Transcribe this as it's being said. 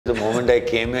The moment I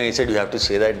came here, he said you have to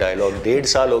say that dialogue. 1.5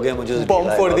 साल हो गए मुझे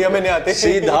bomb फोड़ दिया मैंने आते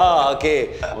सीधा आके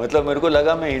मतलब मेरे को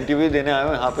लगा मैं इंटरव्यू देने आया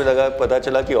हूँ, यहाँ पे लगा पता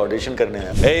चला कि ऑडिशन करने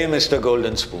आया। Hey Mr.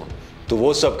 Golden Spoon, तो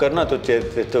वो सब करना तो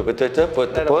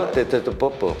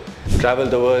travel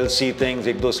the world, see things,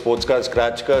 एक दो sports car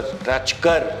scratch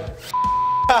कर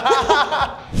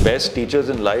Best teachers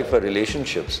in life are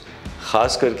relationships.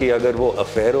 खास करके अगर वो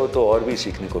अफेयर हो तो और भी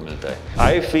सीखने को मिलता है.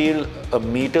 I feel a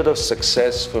meter of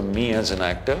success for me as an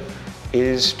actor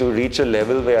is to reach a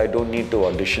level where I don't need to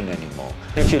audition anymore.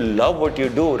 If you love what you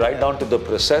do, right down to the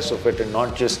process of it and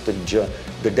not just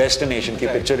the destination की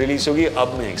picture release होगी,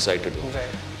 अब मैं excited हूँ.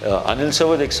 Anil sir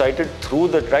was excited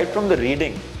right from the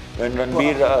reading. When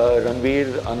Ranbir,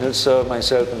 Anil sir,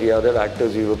 myself and the other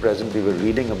actors we were present, we were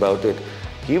reading about it.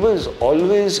 He was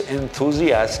always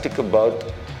enthusiastic about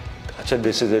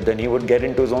this is it. Then he would get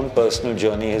into his own personal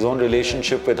journey, his own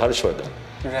relationship with Harshvardhan.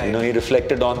 Right. You know, he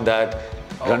reflected on that.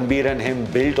 Ranbir and him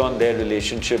built on their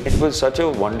relationship. It was such a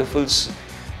wonderful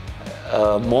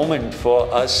moment for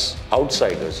us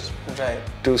outsiders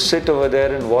to sit over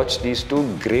there and watch these two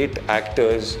great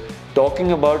actors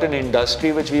talking about an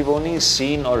industry which we've only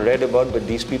seen or read about, but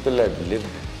these people have lived.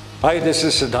 Hi, this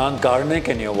is Siddhant Karnick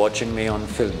and you're watching me on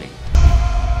Filmy.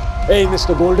 Hey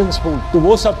Mr. Golden Spoon, तू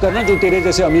वो सब करना जो तेरे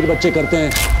जैसे अमीर बच्चे करते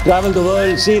हैं. Travel the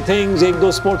world, see things, एक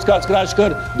दो sports cars crash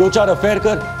कर, 2-4 अफेयर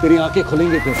कर, तेरी आंखें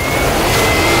खुलेंगी फिर.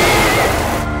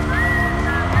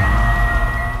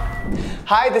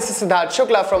 Hi, this is Siddharth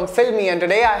Shukla from Filmy and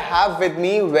today I have with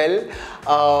me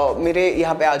मेरे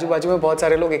यहाँ पे आजू बाजू में बहुत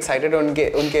सारे लोग excited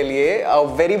उनके लिए. A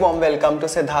very warm welcome to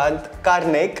Siddhant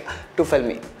Karnick to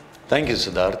Filmy. Thank you,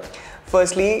 Siddharth.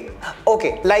 Firstly,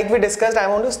 okay, like we discussed, I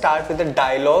want to start with the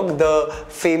dialogue, the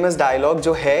famous dialogue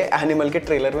जो है Animal के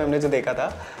trailer में हमने जो देखा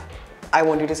था. I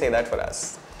want you to say that for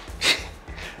us.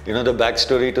 You know, the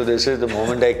backstory to this is the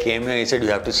moment I came here, he said you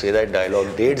have to say that dialogue.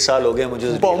 1.5 साल हो गए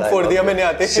मुझे बॉम्ब फोड़ दिया मैंने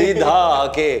आते सीधा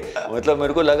आके मतलब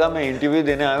मेरे को लगा मैं इंटरव्यू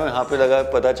देने आया हूँ, यहाँ पे लगा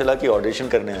पता चला कि ऑडिशन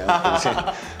करने आया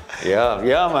हूँ.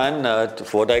 Yeah, man.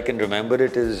 What I can remember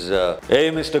it is,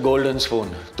 hey Mr. Golden Spoon,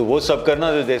 तो वो सब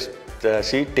करना तो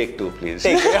see, take 2 please.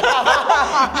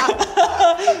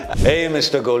 Hey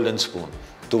Mr. Golden Spoon,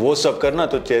 तो वो सब करना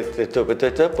तो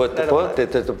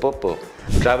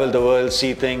travel the world,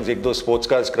 see things, एक दो sports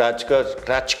car scratch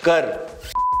कर.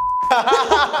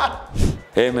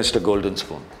 Hey Mr. Golden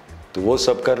Spoon, तो वो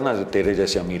सब करना जो तेरे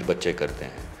जैसे अमीर बच्चे करते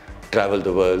हैं. Travel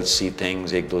the world, see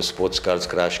things, एक दो sports cars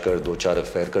crash कर, 2-4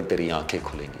 अफेयर कर, तेरी आंखें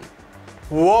खुलेंगी.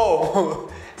 Whoa!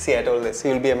 See, I told this,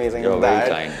 you'll be amazing. You're very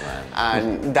kind, man.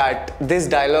 And this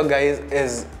dialogue, guys,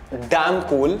 is damn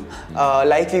cool.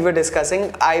 Like we were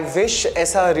discussing, I wish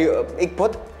ऐसा एक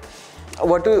बहुत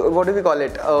what do we call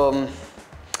it?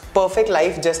 Perfect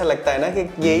life जैसा लगता है ना कि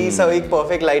यही सब एक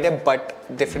perfect life है, but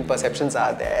different perceptions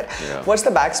are there. Yeah. What's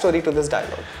the backstory to this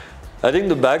dialogue? I think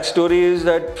the backstory is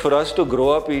that for us to grow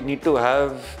up, we need to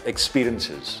have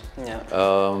experiences. Yeah.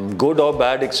 Good or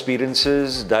bad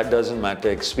experiences, that doesn't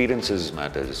matter. Experiences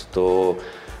matters. So,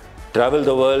 travel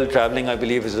the world. Traveling, I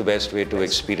believe, is the best way to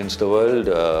experience the world.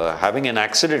 Having an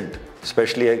accident,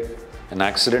 especially an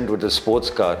accident with a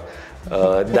sports car,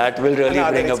 that will really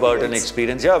bring about an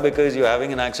experience. Yeah, because you're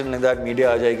having an accident like that, media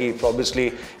aa jayegi.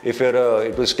 Obviously, if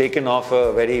it was taken off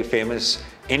a very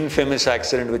infamous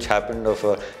accident which happened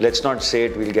let's not say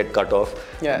it, we'll get cut off.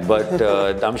 Yeah. But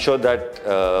I'm sure that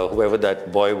whoever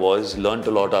that boy was learned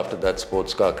a lot after that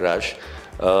sports car crash.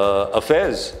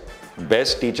 Affairs,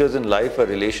 best teachers in life are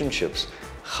relationships.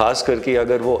 खास करके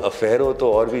अगर वो affair हो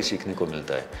तो और भी सीखने को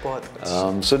मिलता है.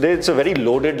 So it's a very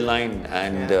loaded line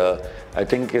and I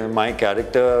think my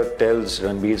character tells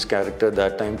Ranbir's character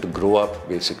that time to grow up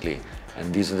basically,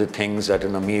 and these are the things that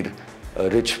an Amir, a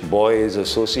rich boy, is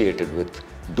associated with.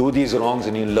 Do these wrongs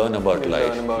and you learn about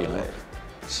life.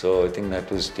 So I think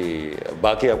that was the.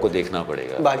 बाकी आपको देखना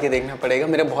पड़ेगा. बाकी देखना पड़ेगा.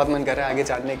 मेरा बहुत मन कर रहा है आगे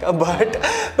जानने का.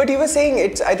 But you were saying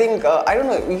it's. I think I don't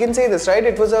know. You can say this, right?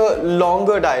 It was a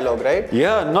longer dialogue, right?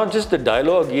 Yeah, not just the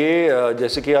dialogue. ये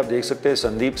जैसे कि आप देख सकते हैं,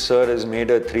 Sandeep sir has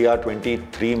made a 3-hour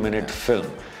 23-minute film.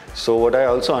 So what I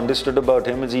also understood about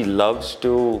him is he loves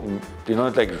to,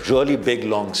 like really big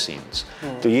long scenes.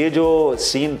 तो ये जो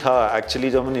scene था,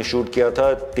 actually जब हमने shoot किया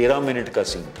था, 13 मिनट का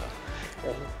scene था.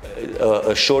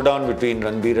 A showdown between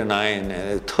Ranbir and I, and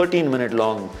a 13-minute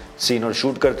long scene. और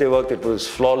shoot करते वक्त it was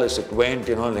flawless. It went,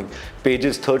 like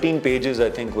 13 pages I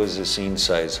think was the scene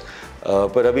size.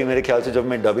 पर अभी मेरे ख्याल से जब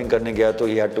मैं dubbing करने गया तो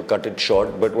he had to cut it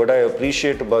short. But what I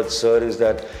appreciate about sir is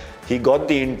that he got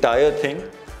the entire thing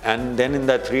and then in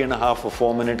that 3.5 or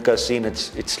 4 minute का scene,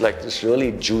 it's like this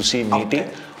really juicy, meaty,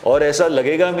 और ऐसा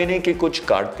लगेगा भी नहीं कि कुछ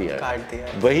काट दिया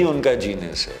है, वही उनका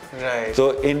जीनियस है।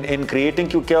 तो in creating,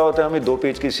 क्यों क्या होता है, हमें 2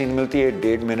 पेज की सीन मिलती है,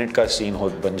 1.5 मिनट का सीन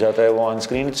बन जाता है वो on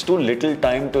screen, it's too little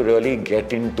time to really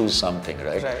get into something,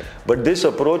 right? But this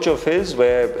approach of his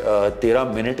where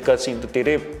 13 minute का सीन, तो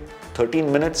तेरे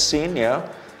 13 minutes scene, yeah,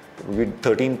 with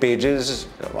 13 pages,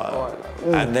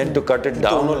 and then to cut it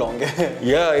down.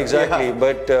 Yeah, exactly.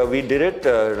 But we did it,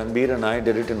 Ranbir and I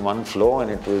did it in one flow, and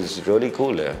it was really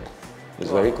cool. Yeah. It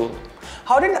was very cool.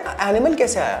 How did Animal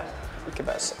कैसे आया आपके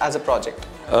पास as a project?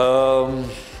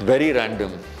 Very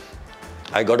random.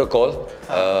 I got a call.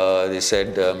 They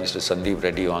said, Mr. Sandeep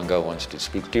Reddy Vanga wants to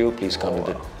speak to you. Please come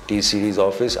to the T-Series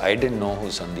office. I didn't know who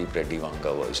Sandeep Reddy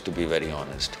Vanga was, to be very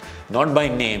honest. Not by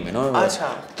name, you know.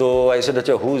 So I said,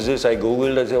 Acha, who's this? I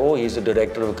googled. I said, oh, he's the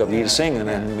director of Kabir Singh, and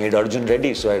then made Arjun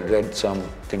Reddy. So I read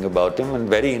something about him, and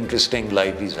very interesting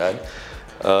life he's had.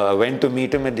 I went to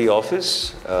meet him at the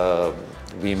office.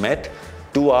 We met.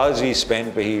 2 hours we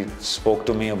spent where he spoke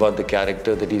to me about the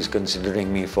character that he's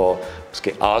considering me for.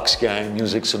 Uske arcs kya hai,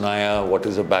 music sunaya, what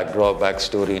is the backdrop,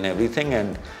 backstory and everything.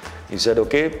 And he said,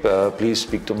 okay, please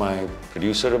speak to my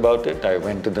producer about it. I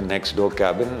went to the next door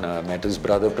cabin, met his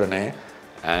brother Pranay,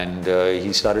 and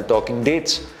he started talking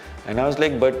dates. And I was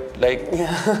like, but like,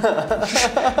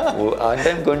 aren't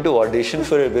I going to audition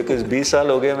for it? Because 20 साल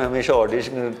हो गए मैं हमेशा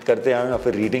audition करते आया हूँ,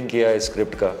 फिर reading किया है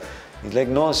script का. He's like,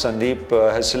 no, Sandeep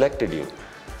has selected you.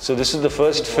 So this is the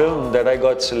first film that I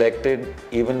got selected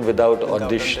even without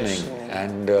auditioning.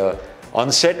 And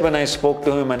on set when I spoke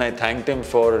to him and I thanked him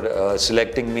for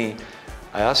selecting me,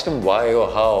 I asked him why or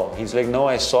how. He's like, no,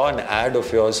 I saw an ad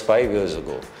of yours 5 years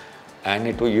ago. And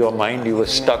it was your mind, you were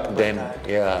stuck then.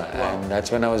 Yeah, and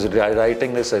that's when I was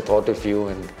writing this, I thought of you.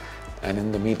 And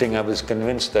in the meeting I was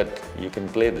convinced that you can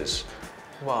play this.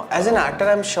 Wow. As an actor,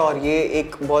 I'm sure ये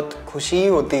एक बहुत खुशी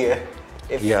होती है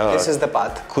if this is the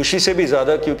path. खुशी से भी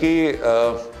ज़्यादा क्योंकि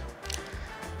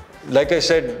like I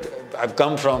said, I've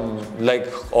come from like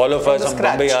all of us, हम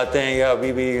बम्बई आते हैं या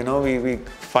we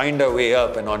find our way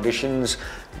up and auditions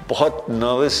बहुत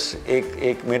nervous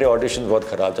एक मेरे auditions बहुत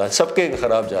खराब जाते हैं, सबके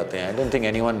खराब जाते हैं. I don't think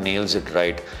anyone nails it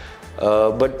right.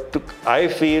 But I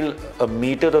feel a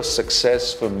meter of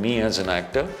success for me as an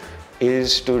actor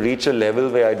is to reach a level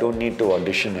where I don't need to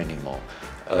audition anymore.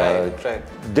 Right.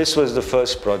 This was the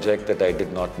first project that I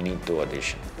did not need to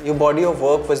audition. Your body of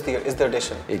work is the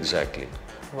audition. Exactly.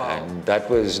 Wow. And that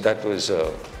was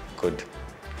a good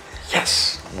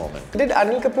moment. Did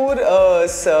Anil Kapoor,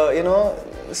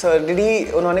 did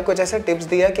he उन्होंने कुछ ऐसे tips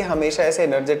दिया कि हमेशा ऐसे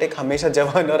energetic, हमेशा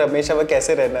जवान और हमेशा वो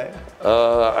कैसे रहना है?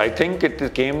 I think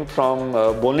it came from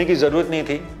बोलने की ज़रूरत नहीं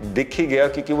थी, दिख ही गया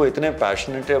क्योंकि वो इतने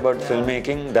passionate है about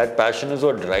filmmaking. That passion is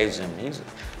what drives him.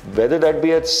 Whether that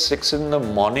be at 6 in the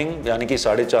morning, यानी कि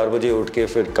 4:30 बजे उठ के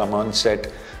फिर come on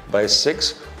set by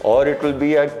 6, or it will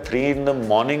be at 3 in the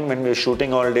morning when we're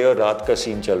shooting all day और रात का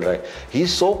scene चल रहा है.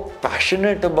 He's so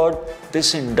passionate about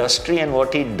this industry and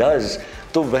what he does.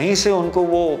 तो वहीं से उनको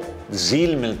वो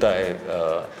zeal मिलता है.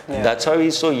 That's how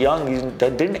he's so young. He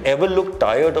didn't ever look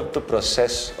tired of the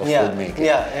process of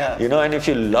filmmaking. You know, and if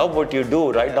you love what you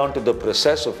do, right down to the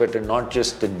process of it and not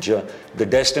just the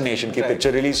destination. कि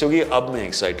picture release होगी, अब मैं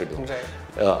excited हूँ.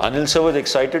 Anil sir was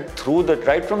excited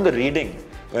right from the reading.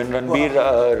 When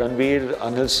Ranbir,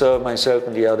 Anil sir, myself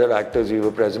and the other actors we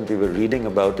were present, we were reading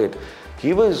about it.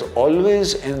 He was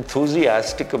always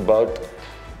enthusiastic about,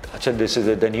 Acha, this is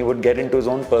it. Then he would get into his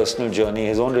own personal journey,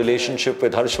 his own relationship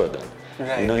with Harshvardhan.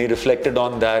 You know, he reflected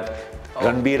on that.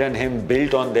 Ranbir and him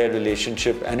built on their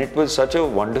relationship, and it was such a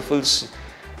wonderful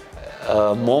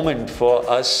moment for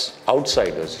us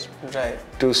outsiders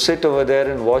to sit over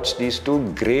there and watch these two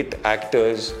great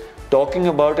actors talking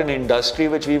about an industry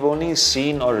which we've only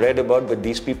seen or read about, but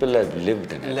these people have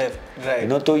lived in it. You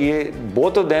know, so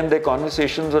both of them, their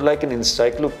conversations were like an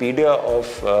encyclopedia of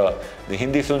the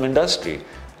Hindi film industry.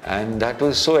 And that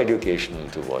was so educational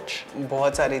to watch.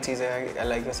 बहुत सारी चीजें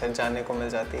like you said जानने को मिल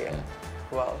जाती है.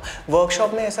 Wow.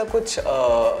 Workshop में ऐसा कुछ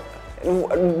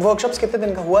workshops कितने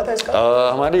दिन का हुआ था इसका?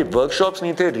 हमारे workshops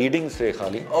नहीं थे, readings थे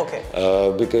खाली. Okay.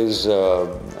 Because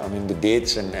I mean the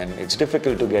dates and it's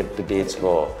difficult to get the dates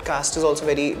for. Cast is also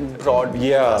very broad.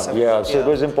 Yeah. So it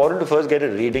was important to first get a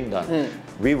reading done.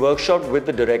 We workshopped with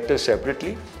the director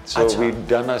separately. So we'd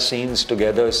done our scenes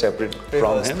together separate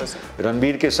from him.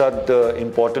 Ranbir ke saath the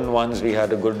important ones we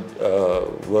had a good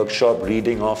workshop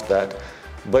reading of that.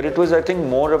 But it was I think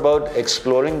more about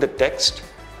exploring the text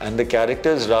and the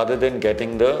characters rather than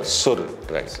getting the sur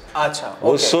right. अच्छा.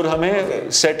 वो sur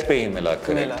हमें set पे ही मिला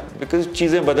correct. Because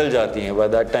चीजें बदल जाती हैं. By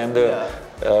that time the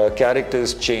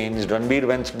characters changed. Ranbir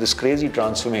went through this crazy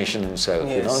transformation himself,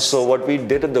 you know. So what we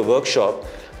did at the workshop,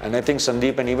 and I think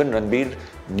Sandeep and even Ranbir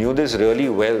knew this really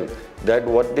well, that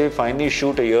what they finally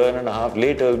shoot a year and a half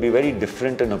later will be very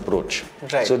different in approach.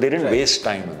 Right, so they didn't waste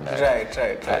time on that.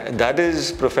 Right.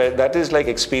 That is like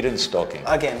experience talking.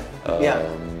 Again,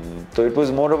 So it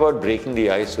was more about breaking the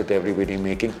ice with everybody,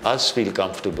 making us feel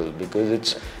comfortable,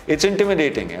 because it's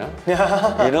intimidating,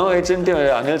 yeah. You know, it's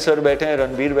intimidating. Anil sir बैठे हैं,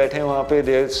 Ranbir बैठे हैं वहाँ पे.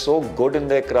 They're so good in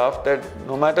their craft that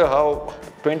no matter how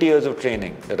 20 years of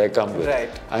training that I come with,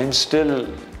 I'm still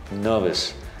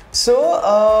nervous. So,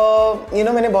 you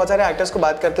know, मैंने बहुत सारे actors को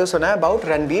बात करते हुए सुना है about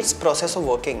Ranbir's process of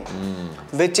working,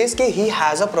 which is कि he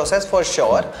has a process for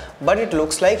sure, but it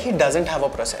looks like he doesn't have a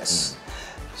process.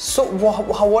 So,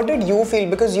 what did you feel?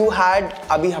 Because you had,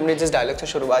 अभी हमने जिस dialogue से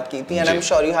शुरुआत की थी, and I'm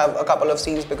sure you have a couple of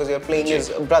scenes because you're playing his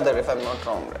brother, if I'm not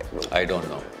wrong, right? I don't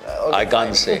know. Okay, I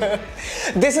can't say.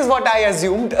 This is what I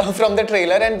assumed from the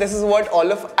trailer, and this is what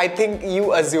I think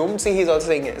you assumed. See, he's also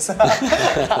saying yes.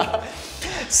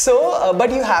 So,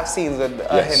 but you have scenes with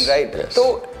him, right? Yes.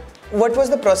 So, what was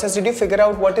the process? Did you figure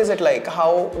out what is it like?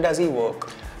 How does he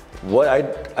work? Well,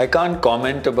 I can't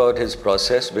comment about his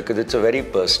process because it's a very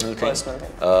personal thing.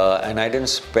 And I didn't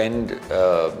spend...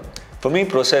 for me,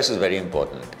 process is very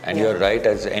important. And you're right,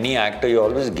 as any actor, you're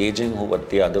always gauging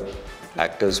what the other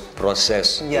actor's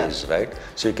process is, right?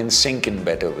 So you can sink in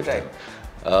better with them.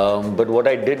 But what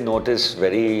I did notice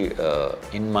very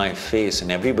in my face, in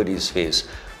everybody's face,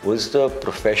 was the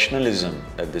professionalism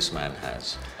that this man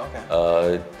has.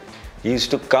 He used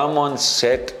to come on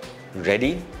set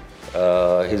ready.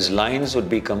 His lines would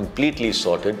be completely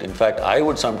sorted. In fact, I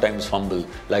would sometimes fumble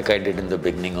like I did in the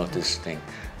beginning of this thing.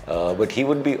 But he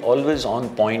would be always on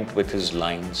point with his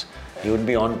lines. He would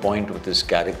be on point with his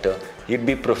character. He'd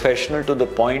be professional to the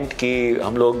point कि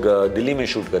हम लोग दिल्ली में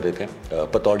shoot कर रहे थे,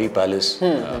 Pataudi palace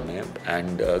में,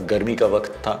 and गर्मी का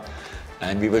वक्त था.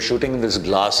 And we were shooting in this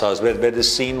glass house where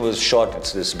this scene was shot.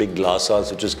 It's this big glass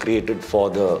house which was created for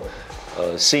the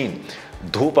scene.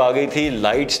 धूप आ गई थी,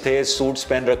 lights थे, suits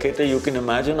पहन रखे थे. You can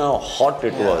imagine how hot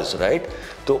it was, right?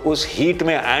 तो उस heat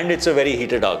में, and it's a very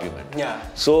heated argument.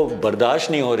 So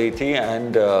बर्दाश्त नहीं हो रही थी,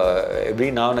 and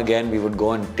every now and again we would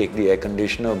go and take the air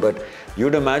conditioner. But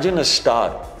you'd imagine a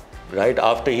star, right?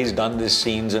 After he's done these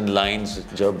scenes and lines,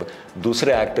 जब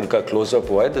दूसरे actor का close-up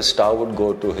हुआ है, the star would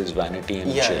go to his vanity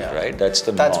and chill, right? That's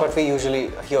the norm. That's what we usually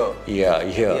hear.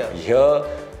 Here,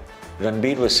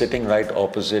 Ranbir was sitting right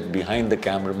opposite, behind the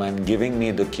cameraman, giving me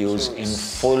the cues in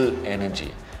full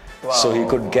energy. So he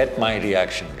could get my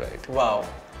reaction right.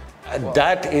 And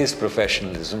that is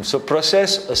professionalism. So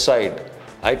process aside,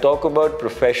 I talk about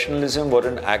professionalism, what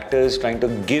an actor is trying to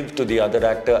give to the other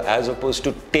actor as opposed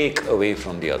to take away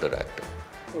from the other actor.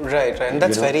 Right, and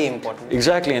that's very important.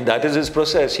 Exactly, and that is his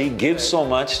process. He gives so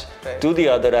much to the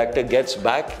other actor, gets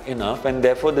back enough, and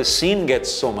therefore the scene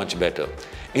gets so much better.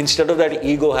 Instead of that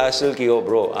ego hassle, ki, oh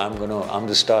bro, I'm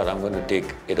the star, I'm going to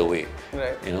take it away.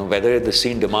 You know, whether the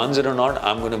scene demands it or not,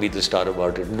 I'm going to be the star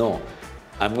about it. No,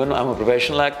 I'm a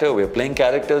professional actor. We're playing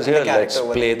characters here. Let's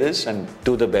play this and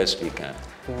do the best we can.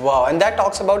 Wow, and that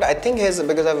talks about, I think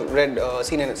because I've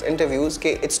seen in his interviews,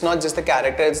 it's not just the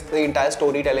character, it's the entire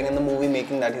storytelling and the movie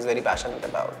making that he's very passionate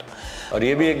about. और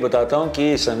ये भी एक बताता हूँ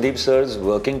कि Sandeep sir's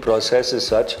working process is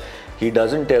such, he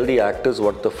doesn't tell the actors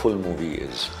what the full movie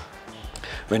is.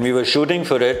 When we were shooting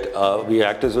for it, we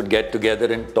actors would get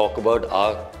together and talk about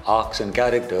arcs and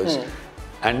characters,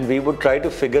 and we would try to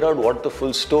figure out what the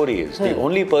full story is. The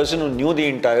only person who knew the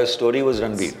entire story was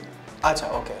Ranbir.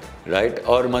 Okay. Right?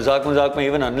 Or mazak mein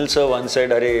even Anil sir once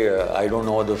said, I don't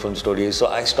know what the film story is, so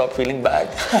I stopped feeling bad.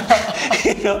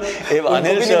 You know, if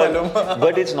Anil sir,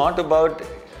 but it's not about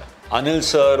Anil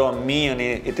sir or me,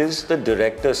 it is the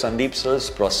director Sandeep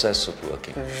sir's process of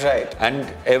working. Right.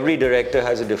 And every director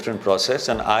has a different process,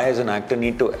 and I as an actor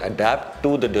need to adapt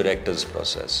to the director's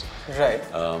process. Right.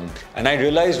 And I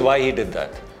realized why he did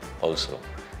that also.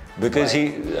 Because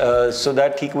so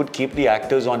that he would keep the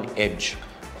actors on edge.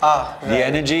 The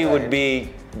energy would be,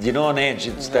 on edge.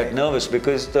 It's that nervous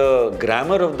because the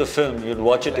grammar of the film, you'd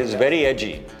watch it, is very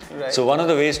edgy. So one of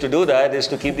the ways to do that is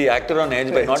to keep the actor on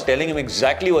edge by not telling him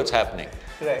exactly what's happening.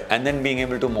 And then being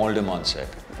able to mold him on set.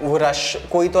 वो rush,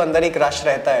 कोई तो अंदर एक rush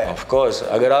रहता है. Of course,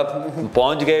 अगर आप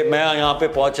पहुंच गए, मैं यहाँ पे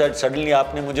पहुंचा, suddenly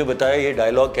आपने मुझे बताया ये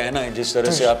dialogue कहना है जिस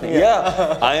तरह से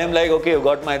आपने, I am like, okay, you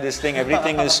got my this thing,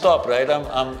 everything is stopped, right?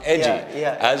 I'm edgy.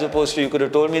 As opposed to, you could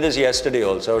have told me this yesterday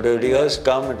also. I would have rehearsed,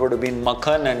 it would have been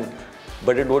makhan,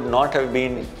 but it would not have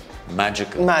been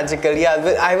magical. Magical,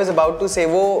 I was about to say,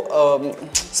 वो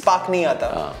spark नहीं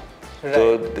आता. Right. So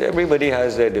everybody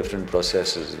has their different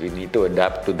processes. We need to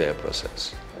adapt to their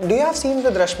process. Do you have scenes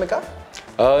with Rashmika?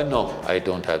 No, I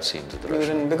don't have scenes with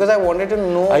Rashmika. Because I wanted to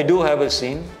know. I do have a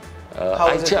scene.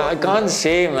 I can't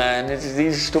say, man. It's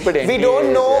these stupid NDAs. We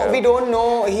don't know. Yeah. We don't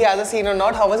know he has a scene or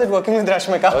not. How was it working with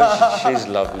Rashmika? She's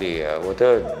lovely. Yeah. What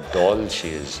a doll she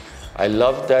is. I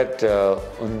love that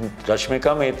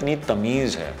Rashmika में इतनी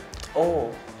तमीज़ है. Oh.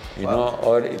 You know,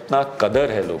 और इतना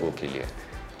कदर है लोगों के लिए.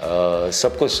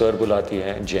 सबको सर बुलाती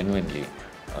है genuinely.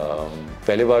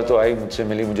 पहले बार तो आई मुझसे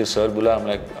मिली मुझे सर बुला. I'm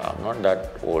like, I'm not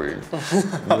that old.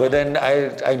 But then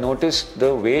I noticed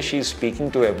the way she's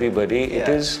speaking to everybody. It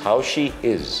is how she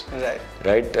is.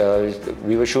 Right.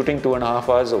 We were shooting 2.5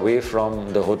 hours away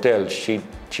from the hotel. She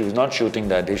was not shooting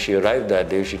that day. She arrived that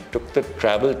day. She took the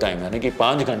travel time. यानी कि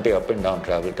 5 घंटे up and down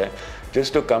travel time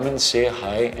just to come and say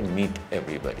hi and meet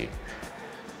everybody.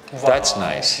 Wow, that's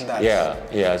nice.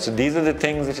 Yeah. So these are the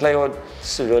things which like, oh,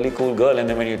 it's a really cool girl. And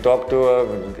then when you talk to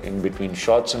her in between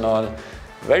shots and all,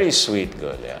 very sweet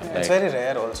girl. Yeah. It's very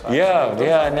rare also.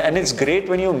 Yeah. And it's great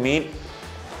when you meet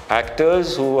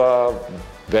actors who are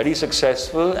very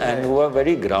successful and who are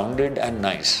very grounded and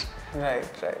nice. Right.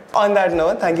 On that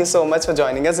note, thank you so much for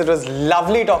joining us. It was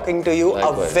lovely talking to you.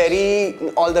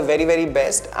 Likewise. All the very, very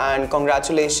best, and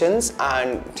congratulations,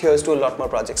 and here's to a lot more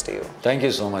projects to you. Thank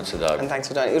you so much, Siddhant. And thanks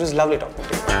for joining. It was lovely talking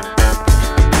to you.